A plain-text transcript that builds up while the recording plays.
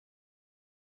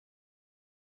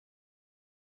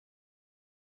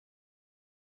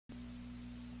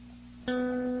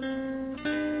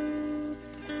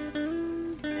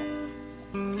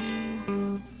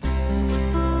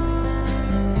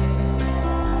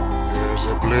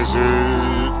There's a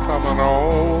blizzard coming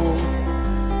on.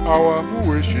 How I'm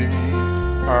wishing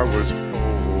I was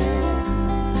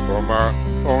home. For my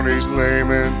pony's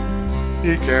lame and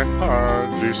he can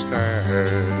hardly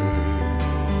stand.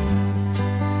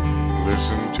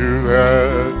 Listen to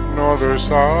that northern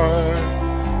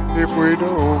side. If we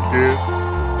don't get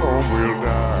home, we'll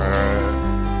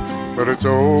die. But it's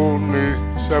only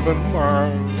 7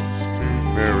 miles to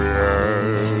Marianne.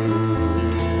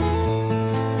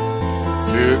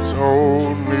 It's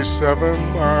only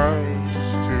 7 miles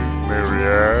to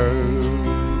Marianne.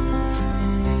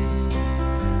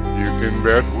 You can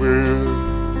bet we're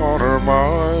on her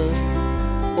mind,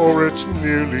 for it's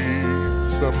nearly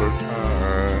supper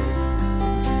time.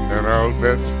 And I'll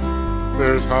bet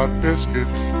there's hot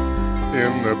biscuits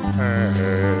in the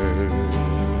pan.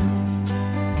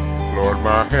 Lord,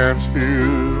 my hands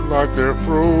feel like they're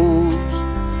froze.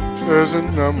 There's a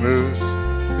numbness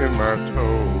in my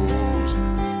toes.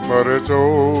 But it's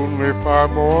only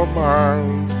 5 more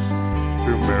miles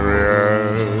to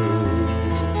Marianne.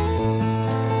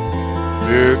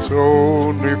 It's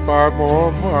only 5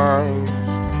 more miles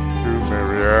to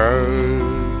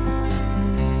Marianne.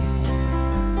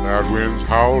 That wind's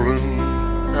howling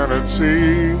and it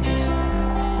seems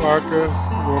like a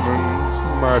woman's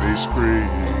mighty scream.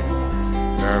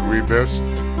 And we best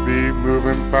be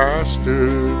moving faster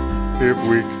if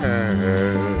we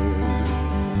can.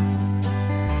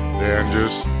 Then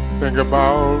just think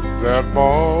about that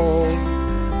ball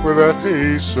with that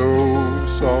haze so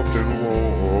soft and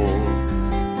warm.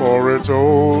 For it's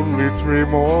only 3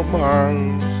 more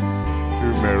miles to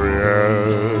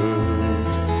Marianne.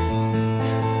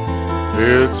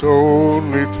 It's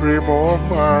only 3 more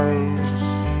miles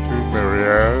to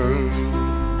Marianne.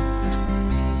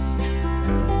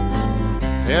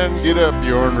 And get up,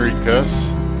 you ornery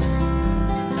cuss,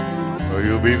 or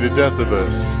you'll be the death of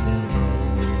us.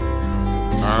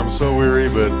 I'm so weary,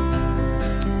 but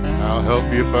I'll help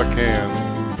you if I can.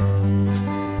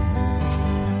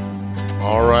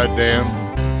 All right, Dan.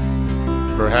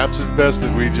 Perhaps it's best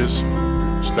that we just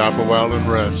stop a while and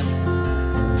rest.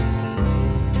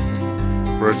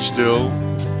 For it's still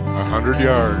 100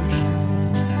 yards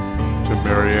to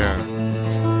Marianne.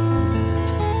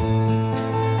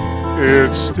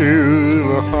 It's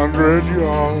still 100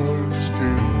 yards to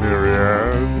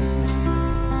Marianne.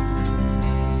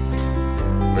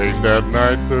 Late that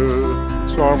night the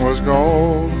storm was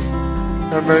gone,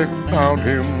 and they found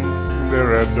him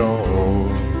there at dawn.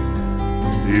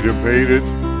 He'd have made it,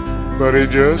 but he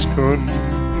just couldn't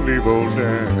leave old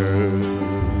Dad.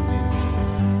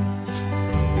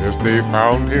 Yes, they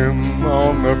found him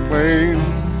on the plains,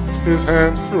 his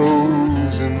hands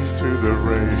frozen to the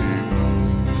rain.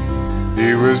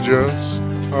 He was just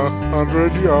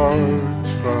 100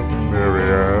 yards from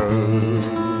Marianne.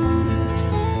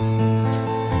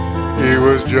 He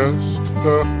was just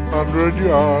 100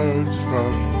 yards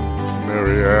from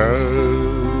Marianne.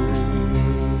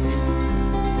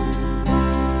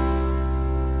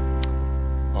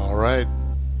 All right,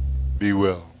 be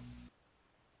well.